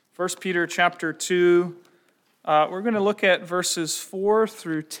1 Peter chapter 2. We're going to look at verses 4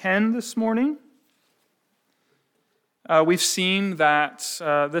 through 10 this morning. We've seen that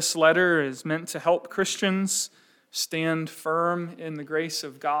this letter is meant to help Christians stand firm in the grace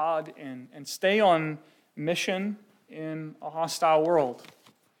of God and stay on mission in a hostile world.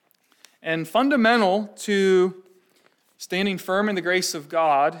 And fundamental to standing firm in the grace of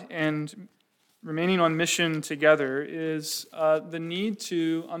God and remaining on mission together is the need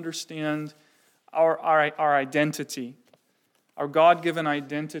to understand our identity, our God-given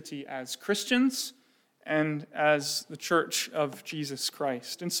identity as Christians and as the Church of Jesus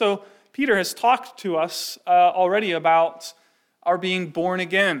Christ. And so Peter has talked to us already about our being born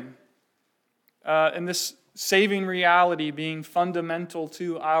again, and this saving reality being fundamental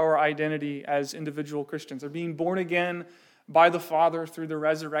to our identity as individual Christians, or being born again by the Father through the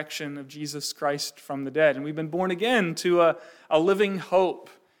resurrection of Jesus Christ from the dead. And we've been born again to a living hope,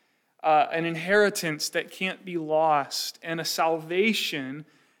 an inheritance that can't be lost, and a salvation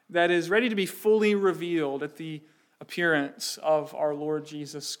that is ready to be fully revealed at the appearance of our Lord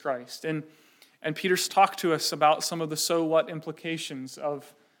Jesus Christ. And Peter's talked to us about some of the so what implications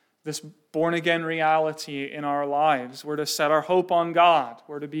of this born-again reality in our lives. We're to set our hope on God.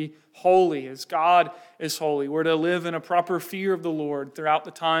 We're to be holy as God is holy. We're to live in a proper fear of the Lord throughout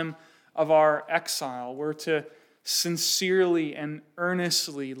the time of our exile. We're to sincerely and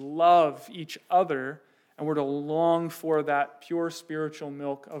earnestly love each other, and we're to long for that pure spiritual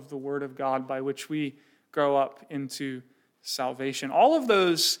milk of the Word of God by which we grow up into salvation. All of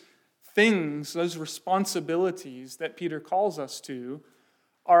those things, those responsibilities that Peter calls us to,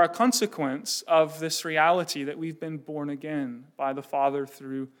 are a consequence of this reality that we've been born again by the Father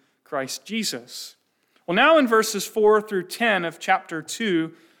through Christ Jesus. Well, now in verses 4 through 10 of chapter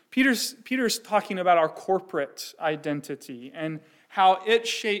 2, Peter's talking about our corporate identity and how it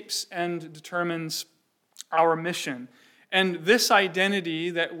shapes and determines our mission. And this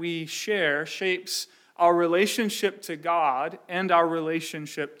identity that we share shapes our relationship to God and our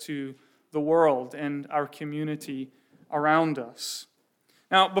relationship to the world and our community around us.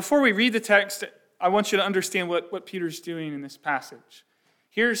 Now, before we read the text, I want you to understand what Peter's doing in this passage.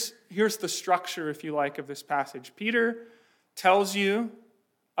 Here's the structure, if you like, of this passage. Peter tells you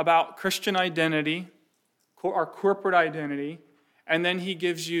about Christian identity, our corporate identity, and then he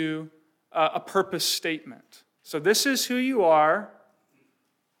gives you a purpose statement. So this is who you are,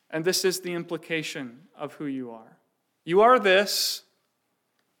 and this is the implication of who you are. You are this,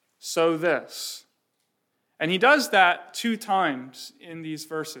 so this. And he does that 2 times in these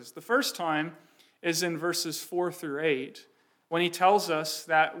verses. The first time is in verses 4 through 8, when he tells us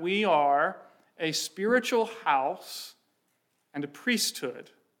that we are a spiritual house and a priesthood,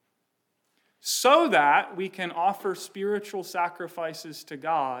 so that we can offer spiritual sacrifices to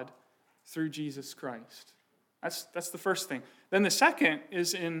God through Jesus Christ. That's the first thing. Then the second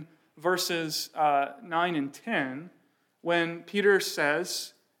is in verses 9 and 10, when Peter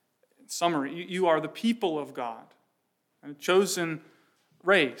says, summary, you are the people of God, a chosen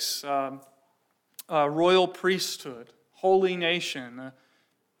race, a royal priesthood, holy nation, a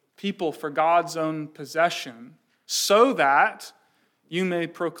people for God's own possession, so that you may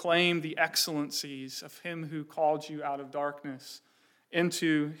proclaim the excellencies of him who called you out of darkness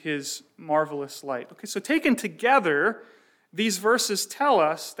into his marvelous light. Okay, so taken together, these verses tell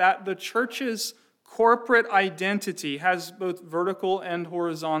us that the church's corporate identity has both vertical and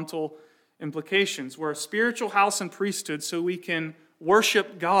horizontal implications. We're a spiritual house and priesthood, so we can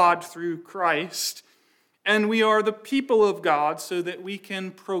worship God through Christ. And we are the people of God, so that we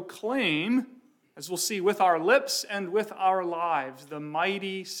can proclaim, as we'll see, with our lips and with our lives, the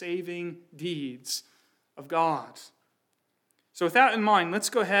mighty saving deeds of God. So with that in mind, let's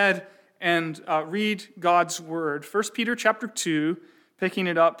go ahead and read God's word. 1 Peter chapter 2, picking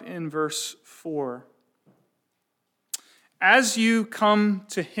it up in verse 4. As you come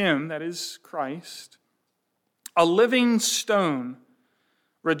to him, that is Christ, a living stone,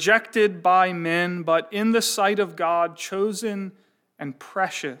 rejected by men, but in the sight of God, chosen and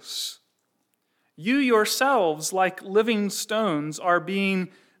precious, you yourselves, like living stones, are being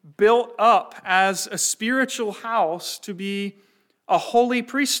built up as a spiritual house to be a holy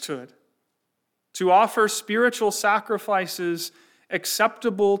priesthood, to offer spiritual sacrifices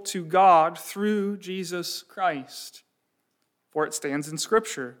acceptable to God through Jesus Christ. For it stands in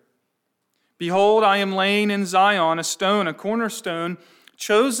Scripture, behold, I am laying in Zion a stone, a cornerstone,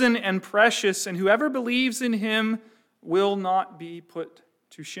 chosen and precious, and whoever believes in him will not be put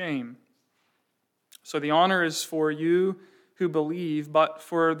to shame. So the honor is for you who believe, but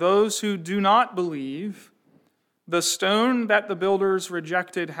for those who do not believe, The stone that the builders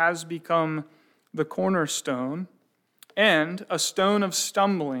rejected has become the cornerstone, and a stone of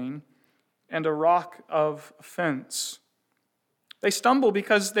stumbling and a rock of offense. They stumble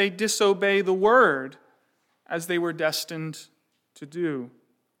because they disobey the word as they were destined to do.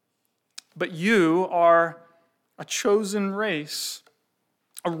 But you are a chosen race,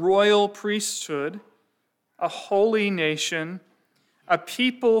 a royal priesthood, a holy nation, a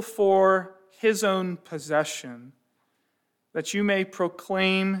people for his own possession, that you may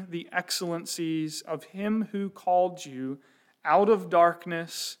proclaim the excellencies of him who called you out of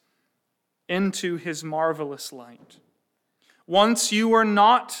darkness into his marvelous light. Once you were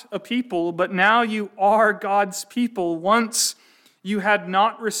not a people, but now you are God's people. Once you had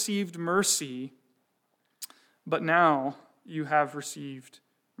not received mercy, but now you have received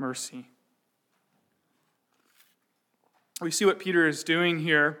mercy. We see what Peter is doing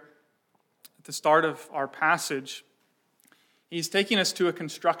here at the start of our passage. He's taking us to a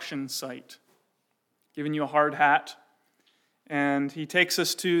construction site, giving you a hard hat, and he takes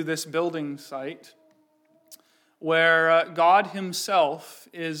us to this building site where God himself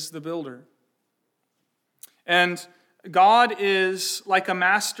is the builder. And God is like a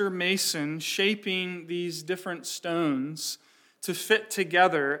master mason shaping these different stones to fit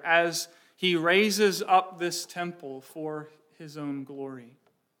together as he raises up this temple for his own glory.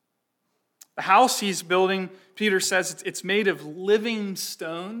 The house he's building, Peter says, it's made of living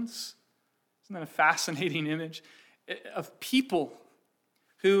stones. Isn't that a fascinating image? Of people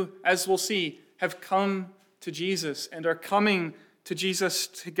who, as we'll see, have come to Jesus and are coming to Jesus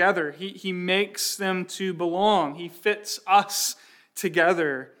together. He makes them to belong. He fits us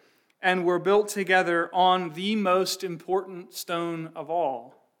together. And we're built together on the most important stone of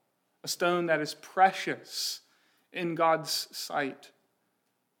all, a stone that is precious in God's sight.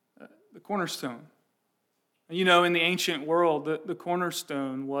 The cornerstone. You know, in the ancient world, the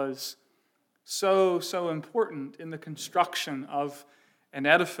cornerstone was so important in the construction of an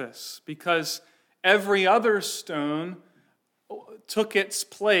edifice because every other stone took its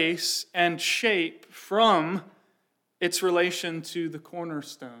place and shape from its relation to the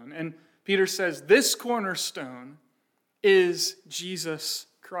cornerstone. And Peter says this cornerstone is Jesus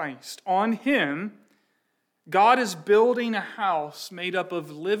Christ. On him, God is building a house made up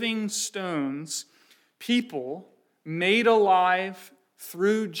of living stones, people made alive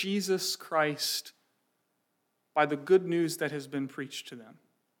through Jesus Christ by the good news that has been preached to them.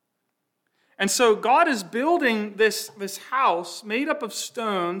 And so God is building this house made up of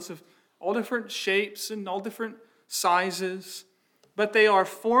stones of all different shapes and all different sizes, but they are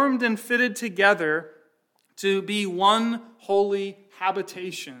formed and fitted together to be one holy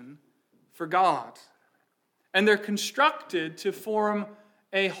habitation for God. And they're constructed to form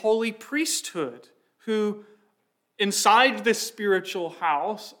a holy priesthood who, inside this spiritual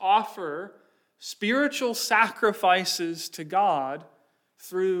house, offer spiritual sacrifices to God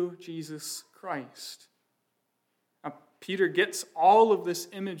through Jesus Christ. Now, Peter gets all of this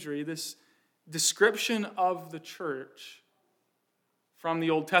imagery, this description of the church from the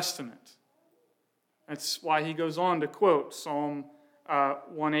Old Testament. That's why he goes on to quote Psalm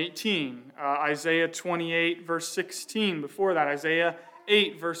 118, Isaiah 28, verse 16. Before that, Isaiah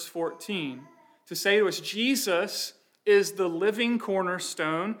 8, verse 14. To say to us, Jesus is the living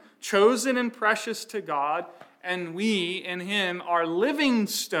cornerstone, chosen and precious to God, and we in him are living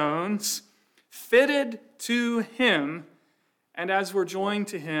stones, fitted to him, and as we're joined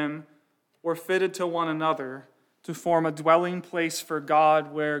to him, we're fitted to one another to form a dwelling place for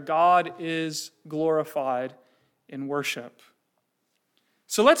God where God is glorified in worship.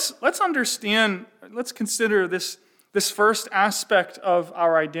 So let's understand, let's consider this first aspect of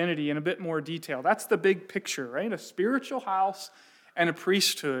our identity in a bit more detail. That's the big picture, right? A spiritual house and a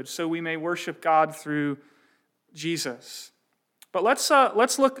priesthood, so we may worship God through Jesus. But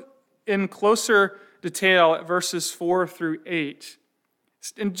let's look in closer detail at verses 4 through 8.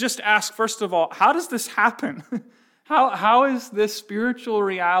 And just ask, first of all, how does this happen? How is this spiritual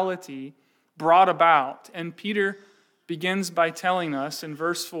reality brought about? And Peter begins by telling us in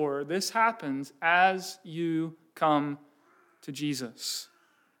verse 4, this happens as you come to Jesus.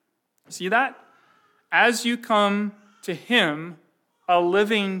 See that? As you come to him, a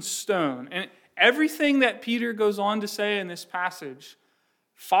living stone. And everything that Peter goes on to say in this passage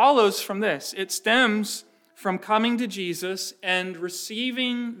follows from this. It stems from coming to Jesus and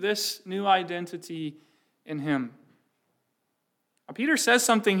receiving this new identity in him. Now, Peter says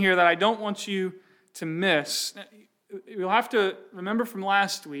something here that I don't want you to miss. You'll have to remember from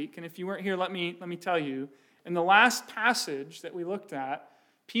last week, and if you weren't here, let me tell you. In the last passage that we looked at,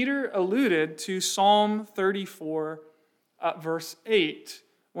 Peter alluded to Psalm 34, verse 8,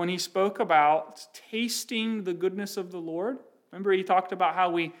 when he spoke about tasting the goodness of the Lord. Remember, he talked about how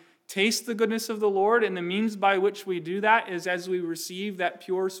we taste the goodness of the Lord, and the means by which we do that is as we receive that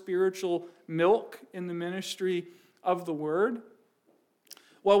pure spiritual milk in the ministry of the Word.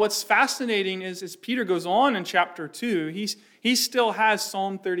 Well, what's fascinating is as Peter goes on in chapter 2, he still has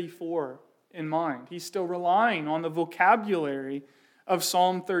Psalm 34 in mind. He's still relying on the vocabulary of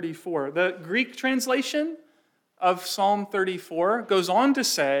Psalm 34. The Greek translation of Psalm 34 goes on to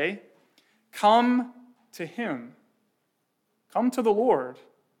say, "Come to him, come to the Lord,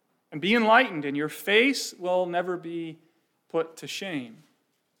 and be enlightened, and your face will never be put to shame."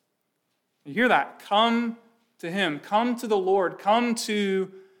 You hear that? Come to him, come to the Lord, come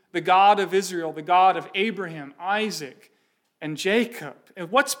to the God of Israel, the God of Abraham, Isaac, and Jacob.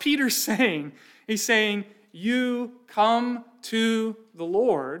 And what's Peter saying? He's saying, you come to the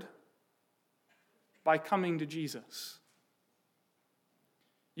Lord by coming to Jesus.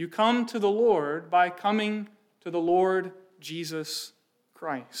 You come to the Lord by coming to the Lord Jesus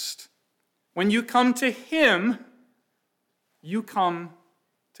Christ. When you come to him, you come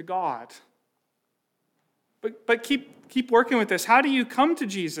to God. But keep working with this. How do you come to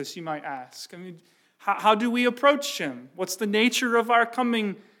Jesus, you might ask? I mean, how do we approach him? What's the nature of our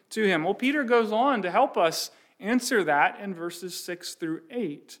coming to him? Well, Peter goes on to help us answer that in verses 6 through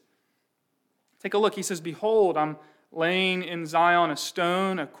 8. Take a look. He says, "Behold, I'm laying in Zion a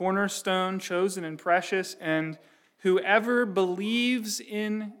stone, a cornerstone, chosen and precious, and whoever believes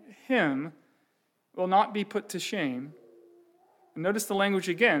in him will not be put to shame." And notice the language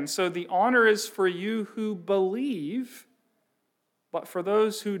again. "So the honor is for you who believe, but for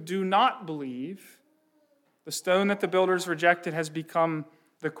those who do not believe, the stone that the builders rejected has become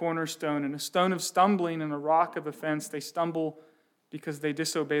the cornerstone, and a stone of stumbling and a rock of offense. They stumble because they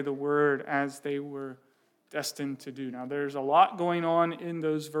disobey the word as they were destined to do." Now, there's a lot going on in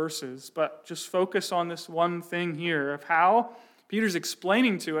those verses, but just focus on this one thing here of how Peter's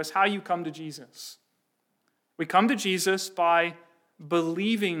explaining to us how you come to Jesus. We come to Jesus by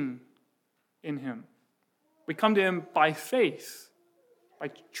believing in him. We come to him by faith, by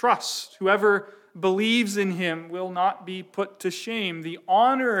trust. Whoever believes in him will not be put to shame. The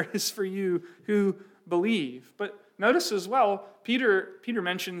honor is for you who believe. But notice as well, Peter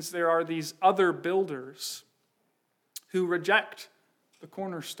mentions there are these other builders who reject the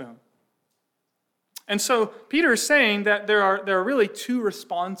cornerstone. And so Peter is saying that there are really two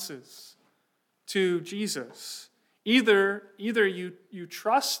responses to Jesus. Either you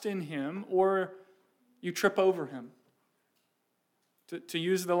trust in him or you trip over him. To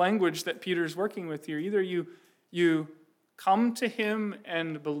use the language that Peter's working with here, either you come to him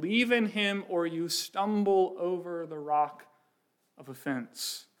and believe in him or you stumble over the rock of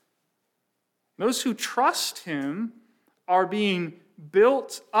offense. Those who trust him are being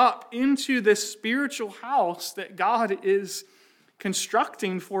built up into this spiritual house that God is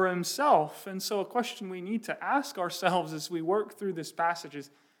constructing for himself. And so a question we need to ask ourselves as we work through this passage is,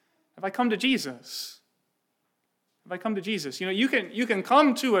 have I come to Jesus? Have I come to Jesus? You know, you can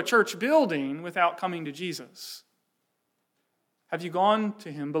come to a church building without coming to Jesus. Have you gone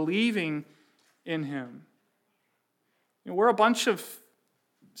to him, believing in him? You know, we're a bunch of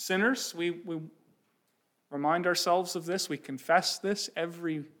sinners. We remind ourselves of this. We confess this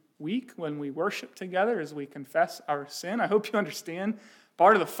every week when we worship together as we confess our sin. I hope you understand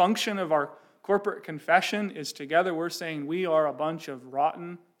part of the function of our corporate confession is together we're saying we are a bunch of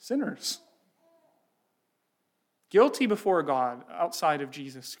rotten sinners, guilty before God outside of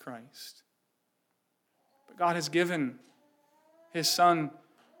Jesus Christ. But God has given his son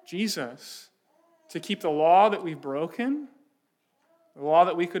Jesus to keep the law that we've broken, the law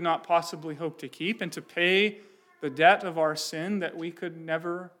that we could not possibly hope to keep, and to pay the debt of our sin that we could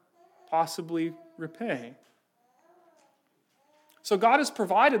never possibly repay. So God has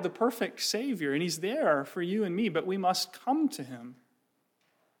provided the perfect Savior, and he's there for you and me, but we must come to him.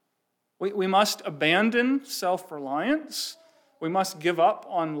 We must abandon self-reliance. We must give up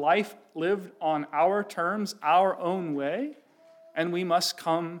on life lived on our terms, our own way, and we must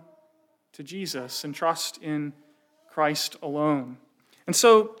come to Jesus and trust in Christ alone. And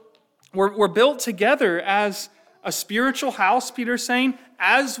so we're built together as a spiritual house, Peter's saying,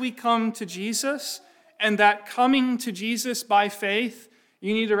 as we come to Jesus, and that coming to Jesus by faith,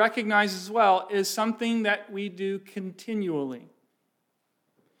 you need to recognize as well, is something that we do continually.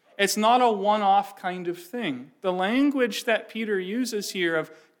 It's not a one-off kind of thing. The language that Peter uses here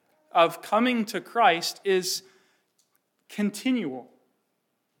of coming to Christ is continual.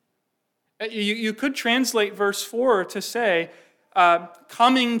 You could translate verse 4 to say,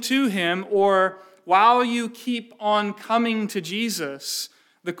 coming to him, or while you keep on coming to Jesus,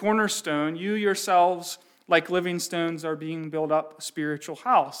 the cornerstone, you yourselves, like living stones, are being built up a spiritual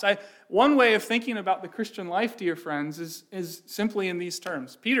house. One way of thinking about the Christian life, dear friends, is simply in these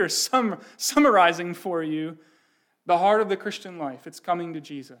terms. Peter is summarizing for you the heart of the Christian life. It's coming to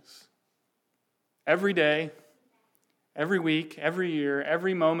Jesus. Every day, every week, every year,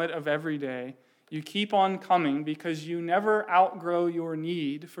 every moment of every day, you keep on coming because you never outgrow your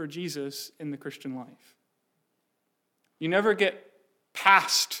need for Jesus in the Christian life. You never get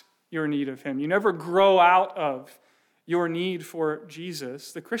past your need of him. You never grow out of your need for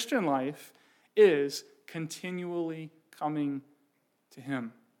Jesus. The Christian life is continually coming to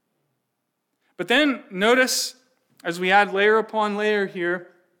him. But then notice, as we add layer upon layer here,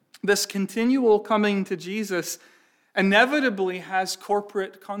 this continual coming to Jesus inevitably has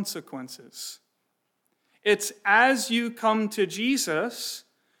corporate consequences. It's as you come to Jesus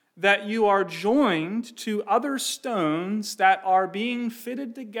that you are joined to other stones that are being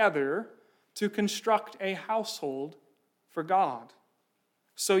fitted together to construct a household for God.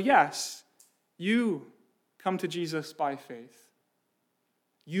 So yes, you come to Jesus by faith.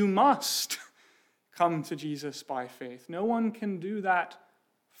 You must come to Jesus by faith. No one can do that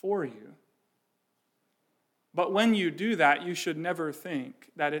for you. But when you do that, you should never think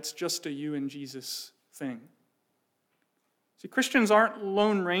that it's just a you and Jesus thing. See, Christians aren't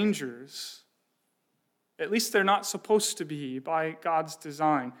lone rangers. At least they're not supposed to be by God's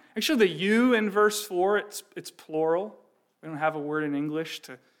design. Actually, the you in verse 4, it's plural. We don't have a word in English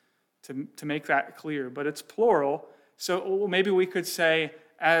to make that clear, but it's plural. So maybe we could say,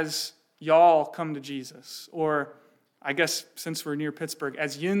 as y'all come to Jesus. Or I guess since we're near Pittsburgh,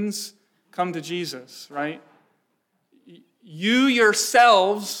 as yins come to Jesus, right? You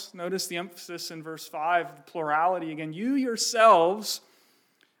yourselves, notice the emphasis in verse 5, the plurality again, you yourselves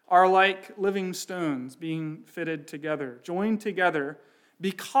are like living stones being fitted together, joined together,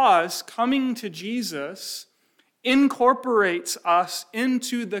 because coming to Jesus incorporates us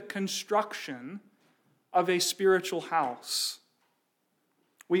into the construction of a spiritual house.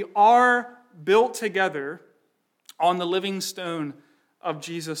 We are built together on the living stone of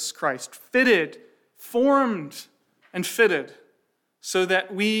Jesus Christ, fitted, formed, and fitted so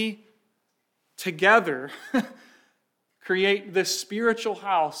that we together create this spiritual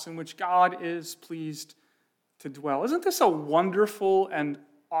house in which God is pleased to dwell. Isn't this a wonderful and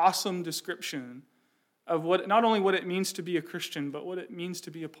awesome description of what not only what it means to be a Christian, but what it means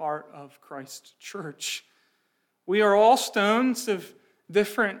to be a part of Christ's church? We are all stones of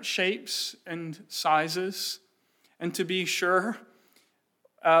different shapes and sizes, and to be sure,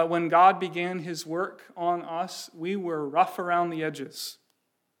 when God began his work on us, we were rough around the edges.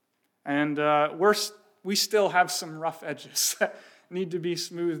 And we still have some rough edges that need to be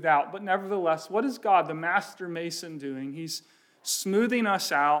smoothed out. But nevertheless, what is God, the master mason, doing? He's smoothing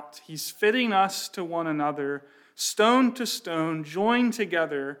us out. He's fitting us to one another, stone to stone, joined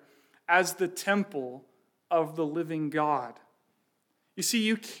together as the temple of the living God. You see,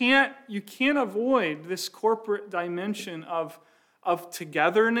 you can't avoid this corporate dimension of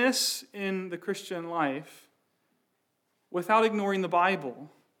togetherness in the Christian life without ignoring the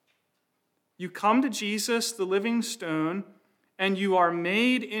Bible. You come to Jesus, the living stone, and you are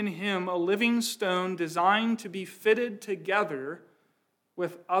made in him a living stone designed to be fitted together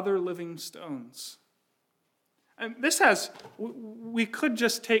with other living stones. And we could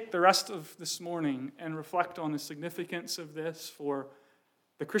just take the rest of this morning and reflect on the significance of this for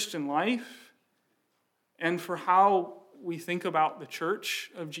the Christian life and for how we think about the church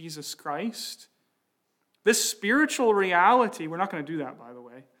of Jesus Christ. This spiritual reality, we're not going to do that, by the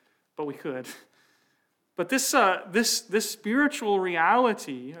way, but we could. But this spiritual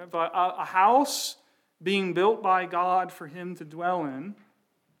reality of a house being built by God for him to dwell in,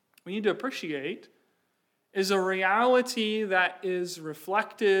 we need to appreciate, is a reality that is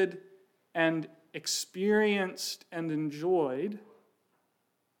reflected and experienced and enjoyed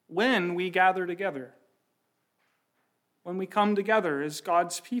when we gather together. When we come together as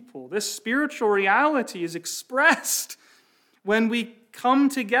God's people. This spiritual reality is expressed when we come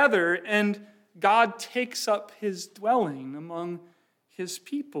together and God takes up his dwelling among his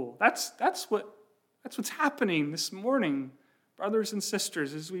people. That's what's happening this morning, brothers and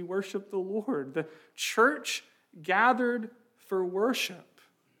sisters, as we worship the Lord. The church gathered for worship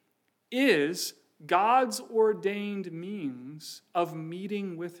is God's ordained means of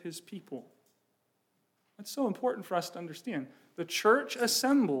meeting with his people. That's so important for us to understand. The church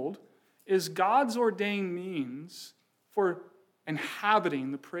assembled is God's ordained means for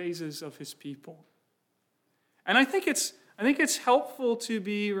inhabiting the praises of his people. And I think it's I think it's helpful to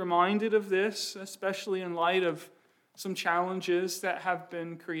be reminded of this, especially in light of some challenges that have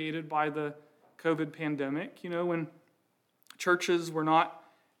been created by the COVID pandemic. When churches were not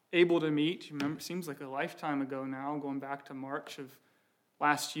able to meet, you remember, it seems like a lifetime ago now, going back to March of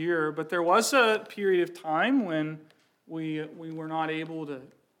last year, but there was a period of time when we were not able to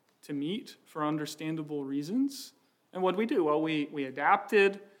meet for understandable reasons. And what did we do? Well, we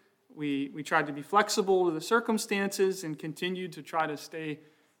adapted. We tried to be flexible to the circumstances and continued to try to stay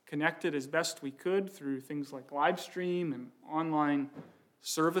connected as best we could through things like live stream and online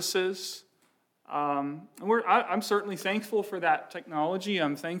services. I'm certainly thankful for that technology.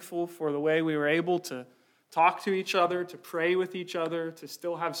 I'm thankful for the way we were able to talk to each other, to pray with each other, to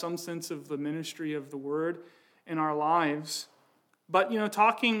still have some sense of the ministry of the Word in our lives. But,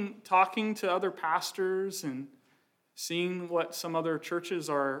 talking to other pastors and seeing what some other churches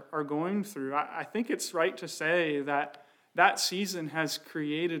are going through, I think it's right to say that season has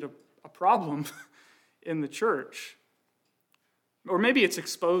created a problem in the church. Or maybe it's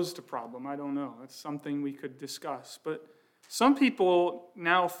exposed a problem, I don't know. It's something we could discuss. But some people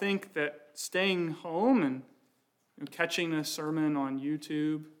now think that staying home and catching a sermon on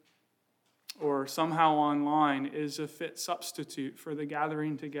YouTube or somehow online is a fit substitute for the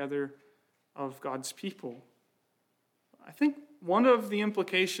gathering together of God's people. I think one of the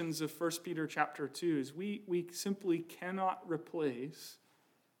implications of 1 Peter chapter 2 is we simply cannot replace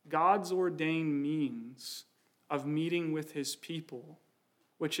God's ordained means of meeting with his people,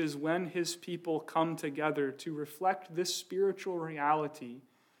 which is when his people come together to reflect this spiritual reality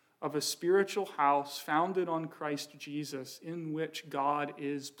of a spiritual house founded on Christ Jesus in which God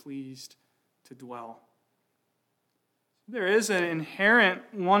is pleased to dwell. There is an inherent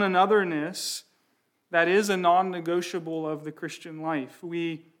one-anotherness that is a non-negotiable of the Christian life.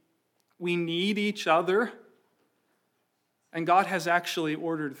 We need each other, and God has actually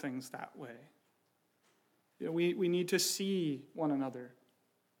ordered things that way. We need to see one another.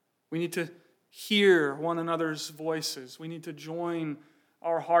 We need to hear one another's voices. We need to join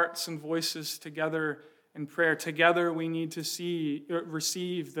our hearts and voices together in prayer. Together we need to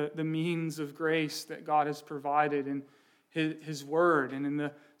receive the means of grace that God has provided in his word and in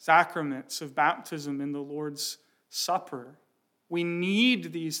the sacraments of baptism in the Lord's Supper. We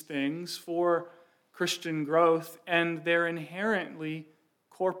need these things for Christian growth, and they're inherently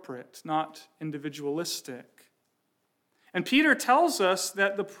corporate, not individualistic. And Peter tells us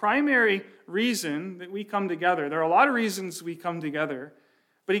that the primary reason that we come together, there are a lot of reasons we come together,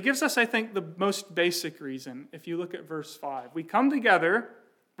 but he gives us, I think, the most basic reason. If you look at verse 5, we come together,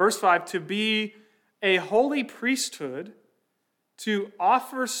 verse 5, to be a holy priesthood, to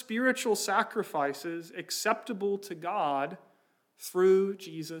offer spiritual sacrifices acceptable to God through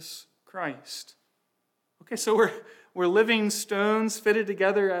Jesus Christ. Okay, so we're living stones fitted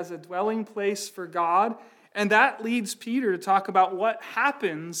together as a dwelling place for God, and that leads Peter to talk about what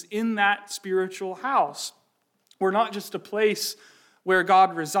happens in that spiritual house. We're not just a place where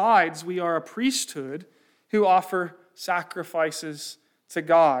God resides, we are a priesthood who offer sacrifices to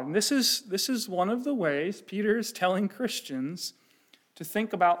God. And this is one of the ways Peter is telling Christians to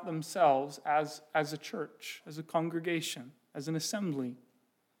think about themselves as a church, as a congregation, as an assembly.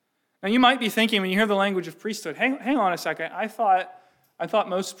 Now you might be thinking, when you hear the language of priesthood, hang on a second, I thought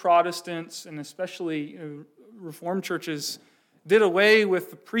most Protestants, and especially Reformed churches, did away with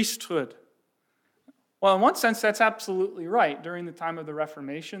the priesthood. Well, in one sense, that's absolutely right. During the time of the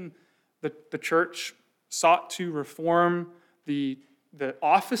Reformation, the church sought to reform the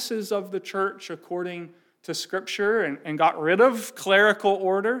offices of the church according to Scripture and got rid of clerical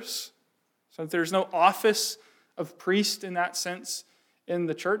orders. So there's no office of priest in that sense in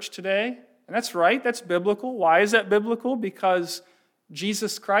the church today. And that's right, that's biblical. Why is that biblical? Because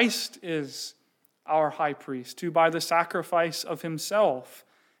Jesus Christ is our high priest, who by the sacrifice of himself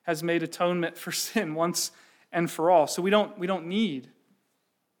has made atonement for sin once and for all. So we don't need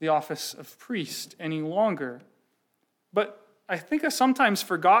the office of priest any longer. But I think a sometimes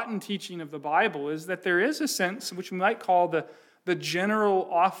forgotten teaching of the Bible is that there is a sense which we might call the general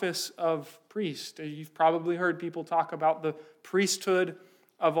office of priest. You've probably heard people talk about the priesthood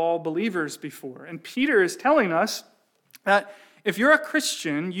of all believers before. And Peter is telling us that if you're a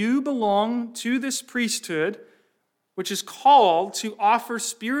Christian, you belong to this priesthood, which is called to offer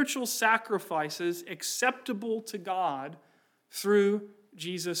spiritual sacrifices acceptable to God through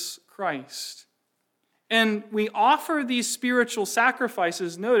Jesus Christ. And we offer these spiritual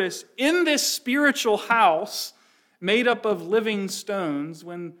sacrifices, notice, in this spiritual house made up of living stones,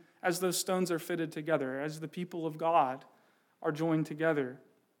 as those stones are fitted together, as the people of God are joined together.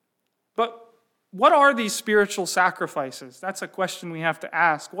 But what are these spiritual sacrifices? That's a question we have to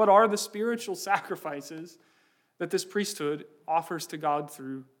ask. What are the spiritual sacrifices that this priesthood offers to God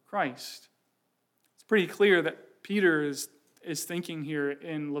through Christ? It's pretty clear that Peter is thinking here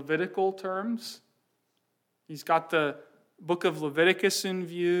in Levitical terms. He's got the book of Leviticus in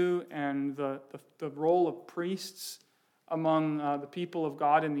view and the role of priests among the people of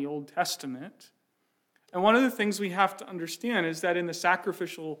God in the Old Testament. And one of the things we have to understand is that in the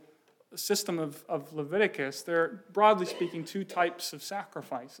sacrificial system of Leviticus, there are, broadly speaking, two types of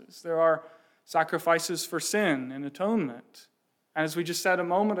sacrifices. There are sacrifices for sin and atonement. As we just said a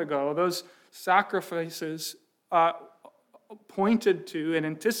moment ago, those sacrifices pointed to and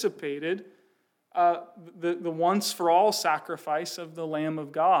anticipated the once-for-all sacrifice of the Lamb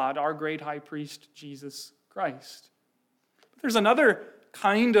of God, our great high priest, Jesus Christ. But there's another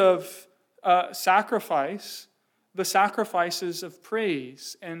kind of sacrifice, the sacrifices of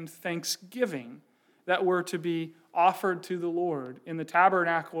praise and thanksgiving that were to be offered to the Lord in the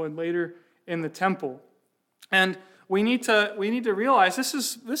tabernacle and later in the temple. And we need to realize this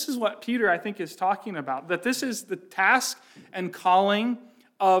is what Peter, I think, is talking about, that this is the task and calling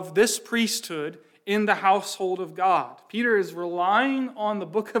of this priesthood in the household of God. Peter is relying on the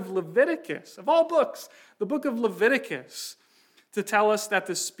book of Leviticus, of all books, the book of Leviticus, to tell us that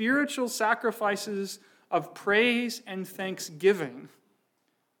the spiritual sacrifices of praise and thanksgiving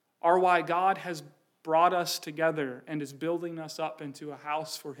are why God has brought us together and is building us up into a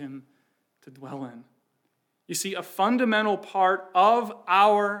house for him to dwell in. You see, a fundamental part of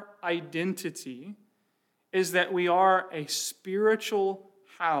our identity is that we are a spiritual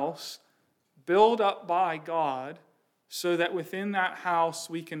house built up by God so that within that house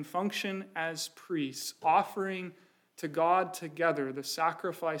we can function as priests, offering to God together the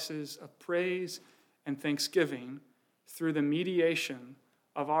sacrifices of praise and thanksgiving through the mediation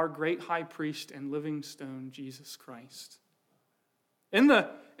of our great high priest and living stone, Jesus Christ. In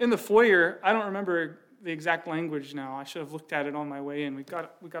the foyer, I don't remember the exact language now. I should have looked at it on my way in. We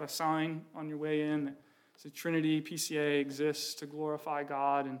got a sign on your way in that says Trinity PCA exists to glorify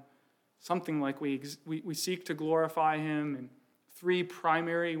God, and something like we seek to glorify him in three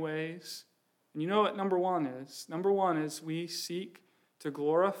primary ways. And you know what number one is? Number one is we seek to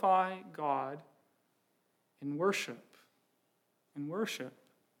glorify God in worship. In worship.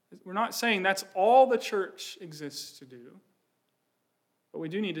 We're not saying that's all the church exists to do, but we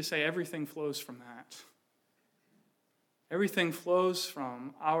do need to say everything flows from that. Everything flows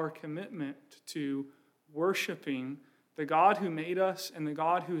from our commitment to worshiping the God who made us and the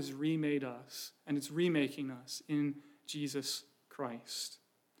God who has remade us and is remaking us in Jesus Christ.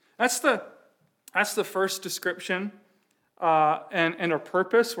 That's the first description and our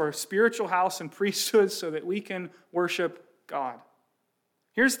purpose. We're a spiritual house and priesthood so that we can worship God.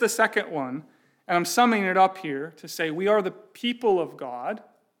 Here's the second one, and I'm summing it up here to say we are the people of God.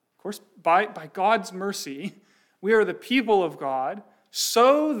 Of course, by God's mercy, we are the people of God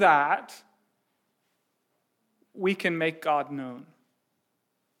so that we can make God known,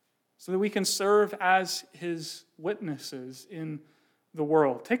 so that we can serve as his witnesses in the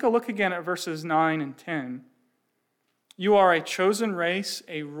world. Take a look again at verses 9 and 10. You are a chosen race,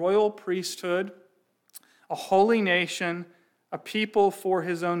 a royal priesthood, a holy nation, a people for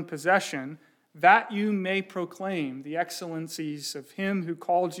his own possession, that you may proclaim the excellencies of him who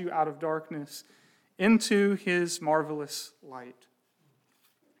called you out of darkness into his marvelous light.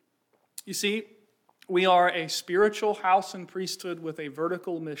 You see, we are a spiritual house and priesthood with a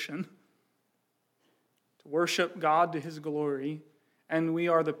vertical mission to worship God to his glory, and we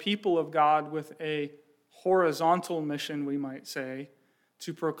are the people of God with a horizontal mission, we might say,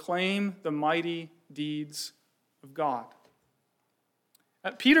 to proclaim the mighty deeds of God.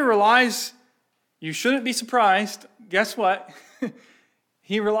 Peter relies, you shouldn't be surprised, guess what?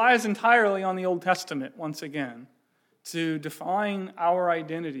 He relies entirely on the Old Testament once again to define our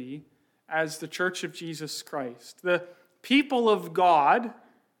identity as the Church of Jesus Christ. The people of God,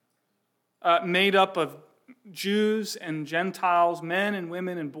 made up of Jews and Gentiles, men and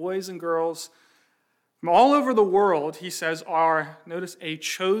women and boys and girls, from all over the world, he says, are, notice, a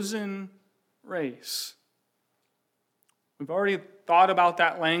chosen race. We've already thought about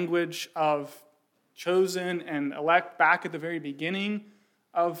that language of chosen and elect back at the very beginning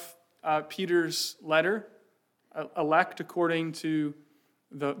of Peter's letter. Elect according to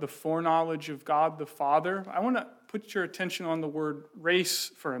the foreknowledge of God the Father. I want to put your attention on the word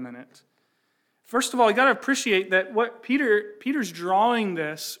race for a minute. First of all, you got to appreciate that what Peter's drawing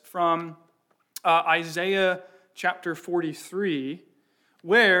this from Isaiah chapter 43,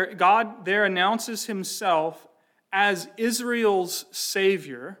 where God there announces himself as Israel's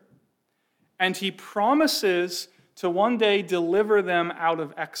Savior, and he promises to one day deliver them out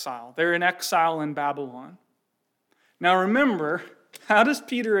of exile. They're in exile in Babylon. Now remember, how does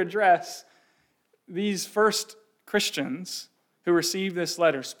Peter address these first Christians who received this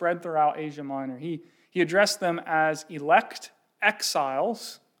letter spread throughout Asia Minor? He addressed them as elect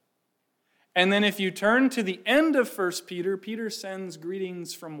exiles. And then if you turn to the end of 1 Peter, Peter sends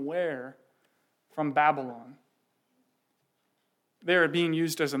greetings from where? From Babylon. They're being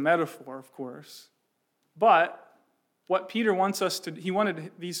used as a metaphor, of course. But what Peter wants us to, he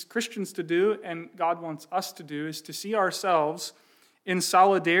wanted these Christians to do, and God wants us to do, is to see ourselves in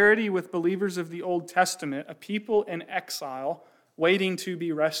solidarity with believers of the Old Testament, a people in exile waiting to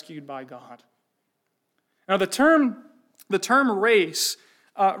be rescued by God. Now the term race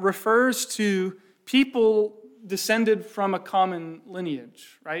refers to people descended from a common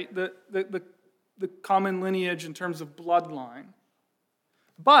lineage, right? The common lineage in terms of bloodline.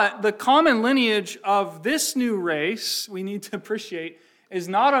 But the common lineage of this new race, we need to appreciate, is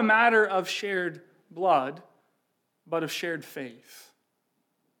not a matter of shared blood, but of shared faith.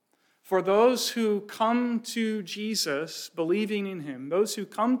 For those who come to Jesus believing in him, those who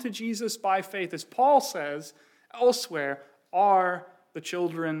come to Jesus by faith, as Paul says elsewhere, are the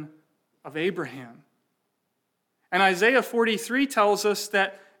children of Abraham. And Isaiah 43 tells us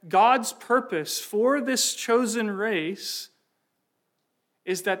that God's purpose for this chosen race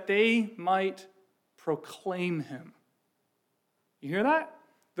is that they might proclaim him. You hear that?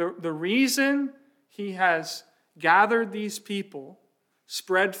 The reason he has gathered these people,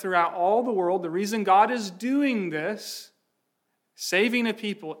 spread throughout all the world, the reason God is doing this, saving a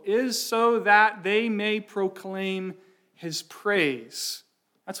people, is so that they may proclaim his praise.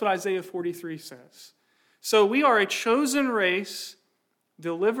 That's what Isaiah 43 says. So we are a chosen race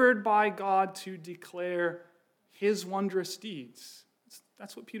delivered by God to declare his wondrous deeds.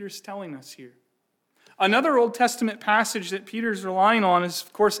 That's what Peter's telling us here. Another Old Testament passage that Peter's relying on is,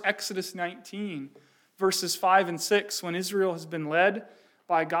 of course, Exodus 19, verses 5 and 6, when Israel has been led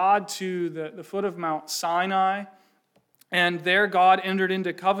by God to the foot of Mount Sinai, and there God entered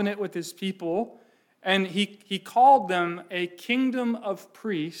into covenant with his people, and he called them a kingdom of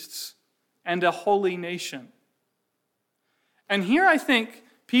priests and a holy nation. And here I think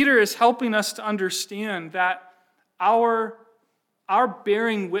Peter is helping us to understand that our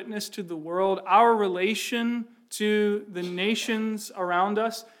bearing witness to the world, our relation to the nations around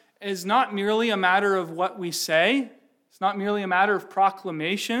us, is not merely a matter of what we say. It's not merely a matter of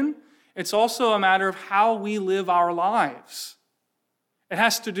proclamation. It's also a matter of how we live our lives. It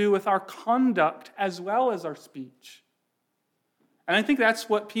has to do with our conduct as well as our speech. And I think that's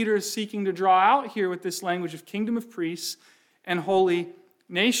what Peter is seeking to draw out here with this language of kingdom of priests and holy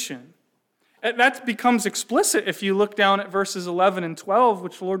nation. That becomes explicit if you look down at verses 11 and 12,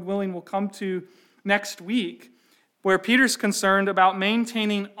 which Lord willing we'll come to next week, where Peter's concerned about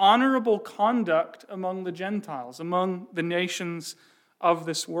maintaining honorable conduct among the Gentiles, among the nations of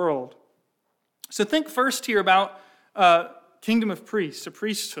this world. So think first here about kingdom of priests, a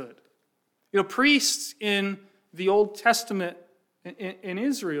priesthood. Priests in the Old Testament in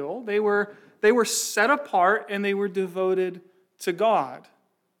Israel, they were set apart and they were devoted to God.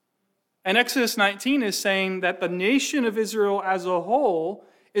 And Exodus 19 is saying that the nation of Israel as a whole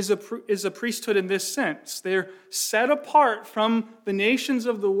is a priesthood in this sense. They're set apart from the nations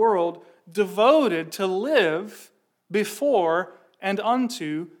of the world, devoted to live before and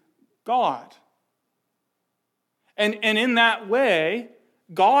unto God. And in that way,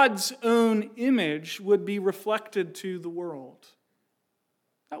 God's own image would be reflected to the world.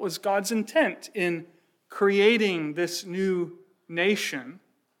 That was God's intent in creating this new nation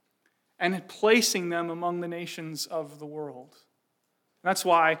and placing them among the nations of the world. That's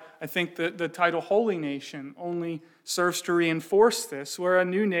why I think that the title Holy Nation only serves to reinforce this. We're a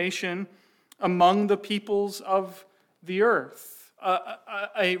new nation among the peoples of the earth.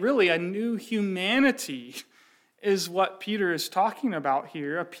 Really a new humanity is what Peter is talking about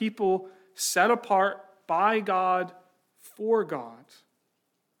here, a people set apart by God for God.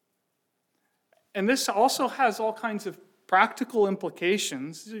 And this also has all kinds of practical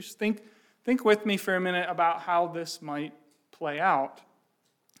implications. Just think with me for a minute about how this might play out.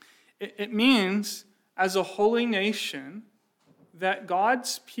 It means, as a holy nation, that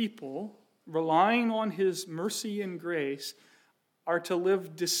God's people, relying on his mercy and grace, are to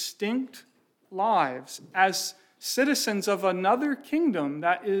live distinct lives as citizens of another kingdom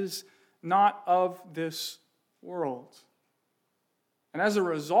that is not of this world. And as a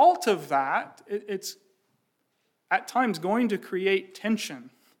result of that, it's at times going to create tension,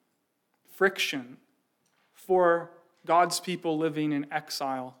 friction for God's people living in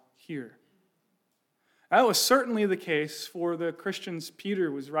exile here. That was certainly the case for the Christians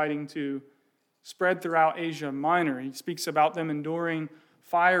Peter was writing to, spread throughout Asia Minor. He speaks about them enduring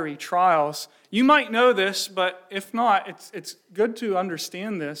fiery trials. You might know this, but if not, it's good to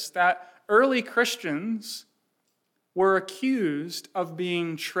understand this, that early Christians were accused of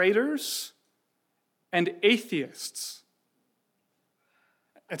being traitors and atheists.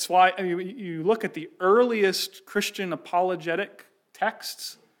 That's why you look at the earliest Christian apologetic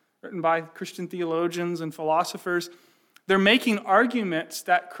texts written by Christian theologians and philosophers. They're making arguments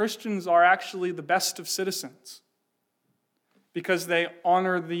that Christians are actually the best of citizens because they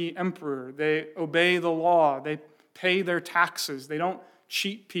honor the emperor, they obey the law, they pay their taxes, they don't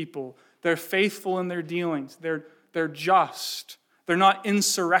cheat people, they're faithful in their dealings, they're just, they're not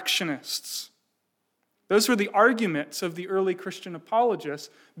insurrectionists. Those were the arguments of the early Christian apologists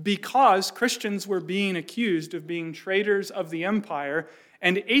because Christians were being accused of being traitors of the empire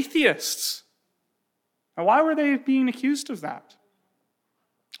and atheists. Now, why were they being accused of that?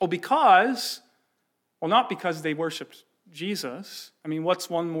 Well, not because they worshiped Jesus. I mean, what's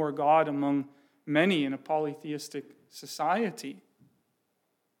one more God among many in a polytheistic society?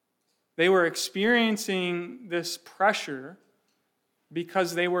 They were experiencing this pressure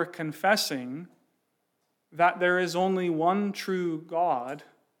because they were confessing that there is only one true God,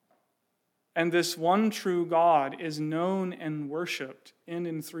 and this one true God is known and worshiped in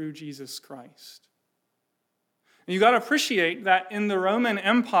and through Jesus Christ. And you got to appreciate that in the Roman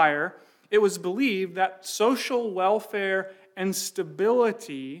Empire, it was believed that social welfare and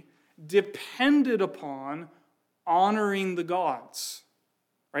stability depended upon honoring the gods,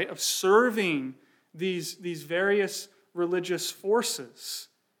 right? Of serving these various religious forces.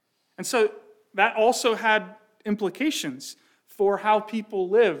 And so that also had implications for how people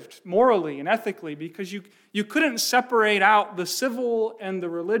lived morally and ethically, because you couldn't separate out the civil and the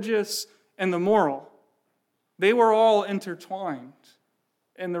religious and the moral. They were all intertwined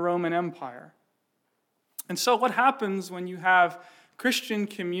in the Roman Empire. And so what happens when you have Christian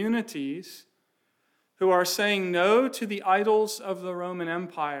communities who are saying no to the idols of the Roman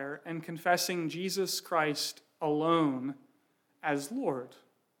Empire and confessing Jesus Christ alone as Lord?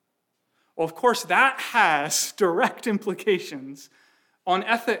 Well, of course, that has direct implications on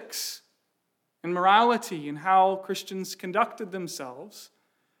ethics and morality and how Christians conducted themselves.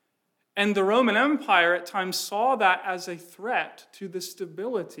 And the Roman Empire at times saw that as a threat to the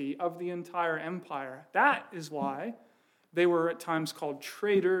stability of the entire empire. That is why they were at times called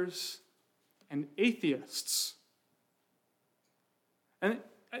traitors and atheists. And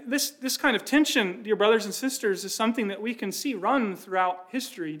this kind of tension, dear brothers and sisters, is something that we can see run throughout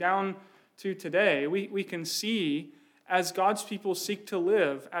history down to today. We can see as God's people seek to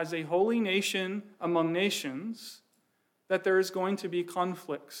live as a holy nation among nations, that there is going to be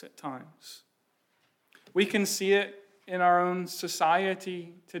conflicts at times. We can see it in our own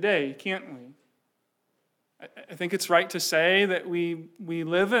society today, can't we? I think it's right to say that we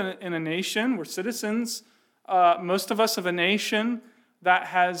live in a nation, we're citizens, most of us, of a nation that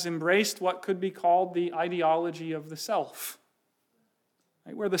has embraced what could be called the ideology of the self,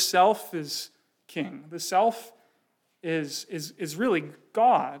 right? Where the self is king. The self is really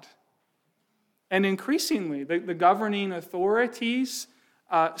God. And increasingly, the governing authorities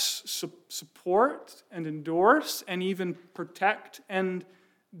support and endorse and even protect and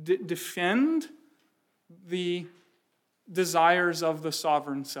defend the desires of the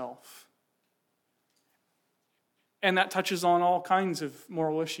sovereign self. And that touches on all kinds of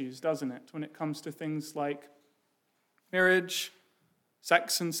moral issues, doesn't it? When it comes to things like marriage,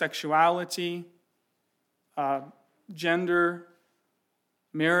 sex and sexuality, gender,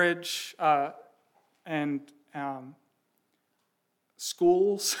 marriage, and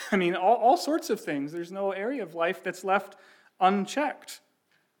schools. I mean, all sorts of things. There's no area of life that's left unchecked.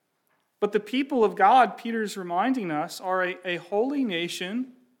 But the people of God, Peter's reminding us, are a holy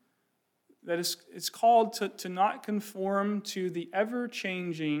nation that is called to not conform to the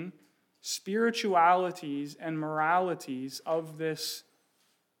ever-changing spiritualities and moralities of this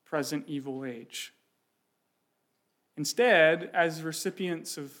present evil age. Instead, as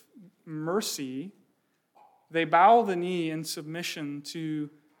recipients of mercy, they bow the knee in submission to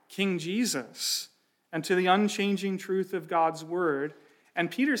King Jesus and to the unchanging truth of God's word. And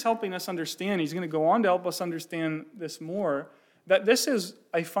Peter's helping us understand, he's going to go on to help us understand this more, that this is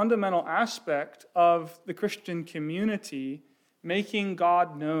a fundamental aspect of the Christian community making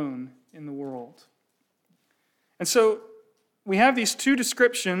God known in the world. And so we have these two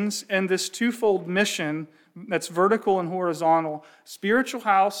descriptions and this twofold mission that's vertical and horizontal, spiritual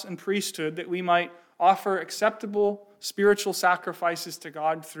house and priesthood, that we might offer acceptable spiritual sacrifices to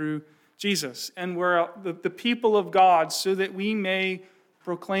God through Jesus, and we're the people of God so that we may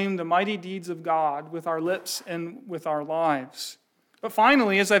proclaim the mighty deeds of God with our lips and with our lives. But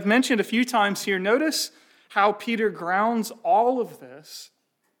finally, as I've mentioned a few times here, notice how Peter grounds all of this,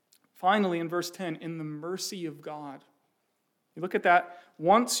 finally in verse 10, in the mercy of God. You look at that.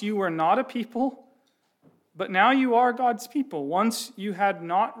 Once you were not a people, but now you are God's people. Once you had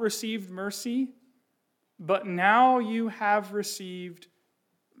not received mercy, but now you have received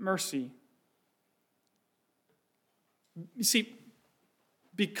mercy. You see,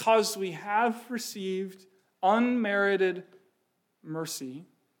 because we have received unmerited mercy,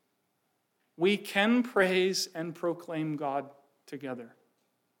 we can praise and proclaim God together.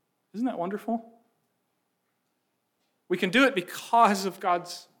 Isn't that wonderful? We can do it because of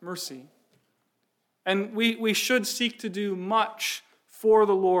God's mercy. And we should seek to do much for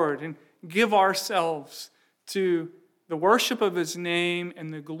the Lord and give ourselves to the worship of his name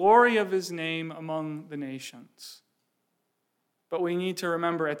and the glory of his name among the nations. But we need to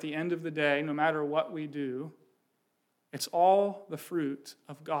remember at the end of the day, no matter what we do, it's all the fruit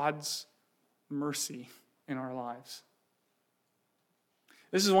of God's mercy in our lives.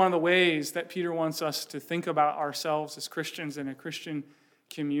 This is one of the ways that Peter wants us to think about ourselves as Christians in a Christian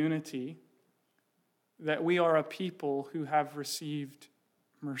community, that we are a people who have received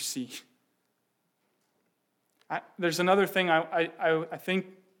mercy. There's another thing I think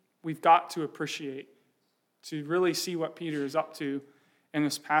we've got to appreciate to really see what Peter is up to in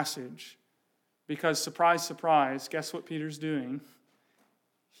this passage. Because, surprise, surprise, guess what Peter's doing?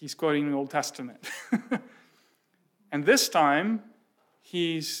 He's quoting the Old Testament. And this time,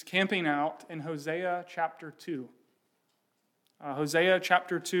 he's camping out in Hosea chapter 2. Hosea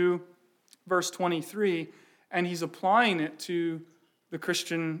chapter 2, verse 23, and he's applying it to the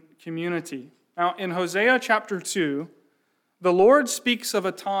Christian community. Now, in Hosea chapter 2, the Lord speaks of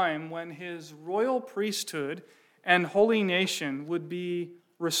a time when his royal priesthood and holy nation would be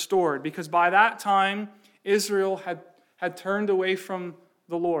restored, because by that time, Israel had turned away from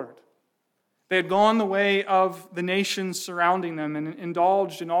the Lord. They had gone the way of the nations surrounding them and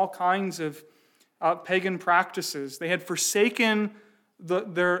indulged in all kinds of pagan practices. They had forsaken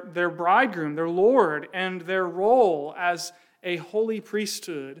their bridegroom, their Lord, and their role as a holy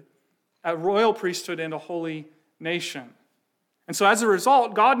priesthood, a royal priesthood and a holy nation. And so as a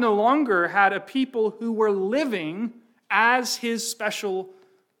result, God no longer had a people who were living as his special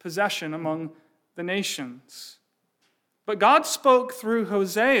possession among the nations. But God spoke through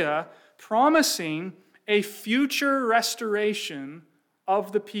Hosea, promising a future restoration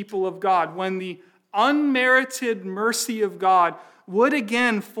of the people of God, when the unmerited mercy of God would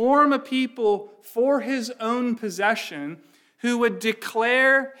again form a people for his own possession, who would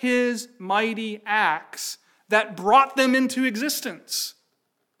declare his mighty acts that brought them into existence.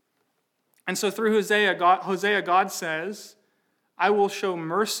 And so through Hosea, God says, I will show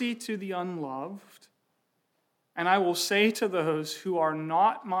mercy to the unloved, and I will say to those who are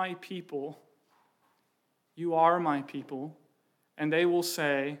not my people, you are my people, and they will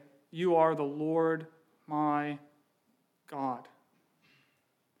say, you are the Lord my God.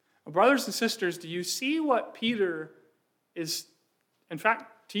 Well, brothers and sisters, do you see what Peter is, in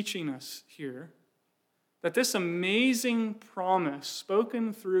fact, teaching us here? That this amazing promise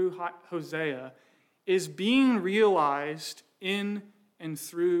spoken through Hosea is being realized in and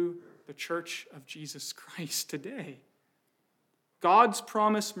through the church of Jesus Christ today. God's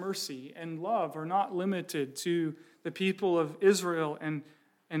promised mercy and love are not limited to the people of Israel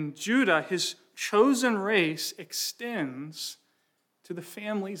and Judah. His chosen race extends to the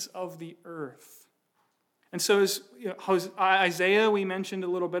families of the earth. And so as Isaiah we mentioned a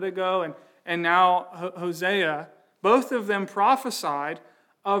little bit ago, and now Hosea, both of them prophesied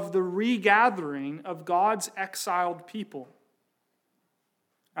of the regathering of God's exiled people.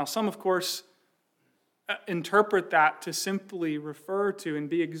 Now, some, of course, interpret that to simply refer to and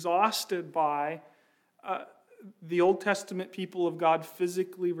be exhausted by the Old Testament people of God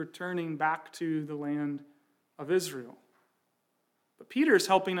physically returning back to the land of Israel. But Peter is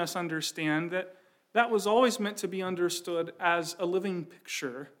helping us understand that that was always meant to be understood as a living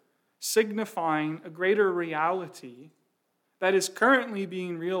picture, signifying a greater reality that is currently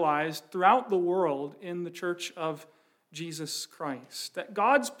being realized throughout the world in the church of Jesus Christ. That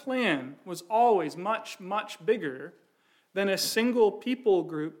God's plan was always much, much bigger than a single people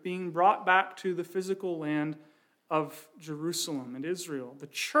group being brought back to the physical land of Jerusalem and Israel. The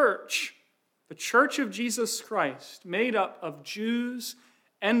church of Jesus Christ, made up of Jews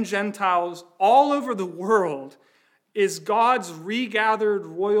and Gentiles all over the world, is God's regathered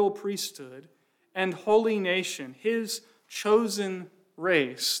royal priesthood and holy nation, his chosen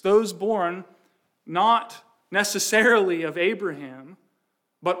race, those born not necessarily of Abraham,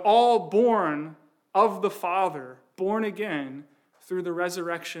 but all born of the Father, born again through the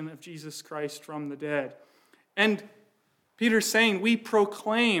resurrection of Jesus Christ from the dead. And Peter's saying we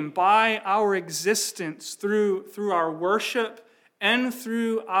proclaim by our existence through our worship and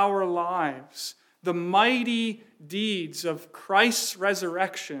through our lives the mighty deeds of Christ's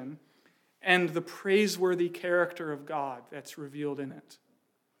resurrection and the praiseworthy character of God that's revealed in it.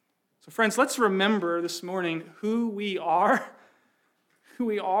 So friends, let's remember this morning who we are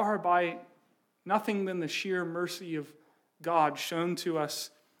by nothing than the sheer mercy of God shown to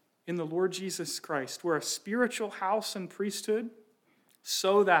us in the Lord Jesus Christ. We're a spiritual house and priesthood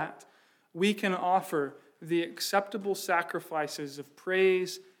so that we can offer the acceptable sacrifices of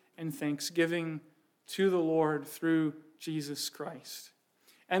praise and thanksgiving to the Lord through Jesus Christ.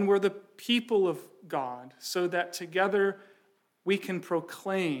 And we're the people of God so that together we can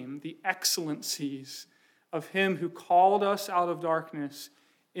proclaim the excellencies of him who called us out of darkness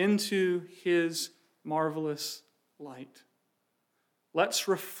into his marvelous light. Let's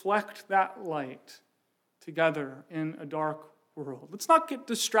reflect that light together in a dark world. Let's not get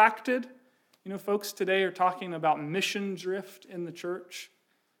distracted. You know, folks today are talking about mission drift in the church,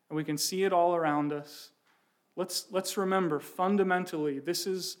 and we can see it all around us. Let's remember, fundamentally, this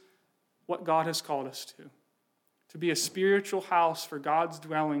is what God has called us to be a spiritual house for God's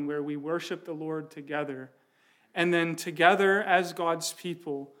dwelling where we worship the Lord together. And then together as God's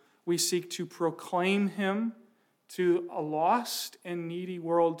people, we seek to proclaim him to a lost and needy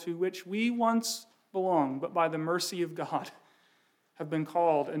world to which we once belonged, but by the mercy of God have been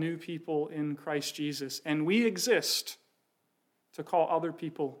called a new people in Christ Jesus. And we exist to call other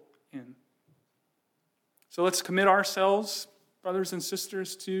people in. So let's commit ourselves, brothers and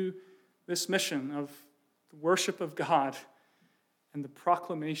sisters, to this mission of the worship of God and the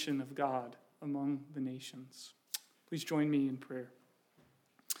proclamation of God among the nations. Please join me in prayer.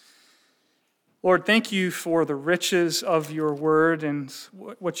 Lord, thank you for the riches of your word and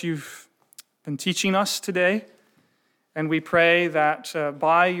what you've been teaching us today. And we pray that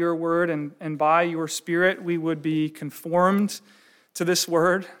by your word and by your Spirit, we would be conformed to this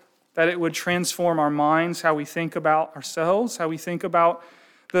word, that it would transform our minds, how we think about ourselves, how we think about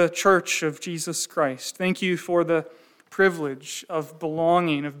the church of Jesus Christ. Thank you for the privilege of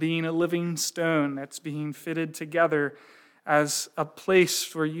belonging, of being a living stone that's being fitted together as a place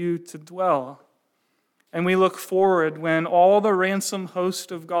for you to dwell. And we look forward when all the ransom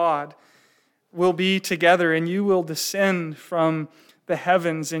host of God will be together and you will descend from the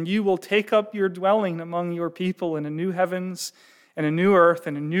heavens and you will take up your dwelling among your people in a new heavens and a new earth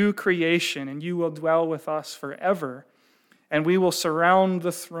and a new creation, and you will dwell with us forever. And we will surround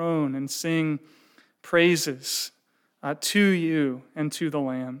the throne and sing praises to you and to the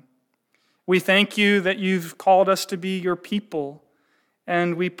Lamb. We thank you that you've called us to be your people,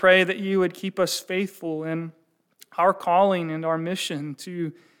 and we pray that you would keep us faithful in our calling and our mission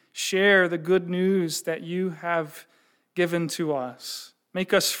to share the good news that you have given to us.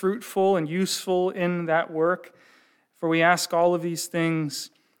 Make us fruitful and useful in that work, for we ask all of these things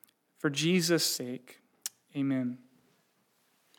for Jesus' sake. Amen.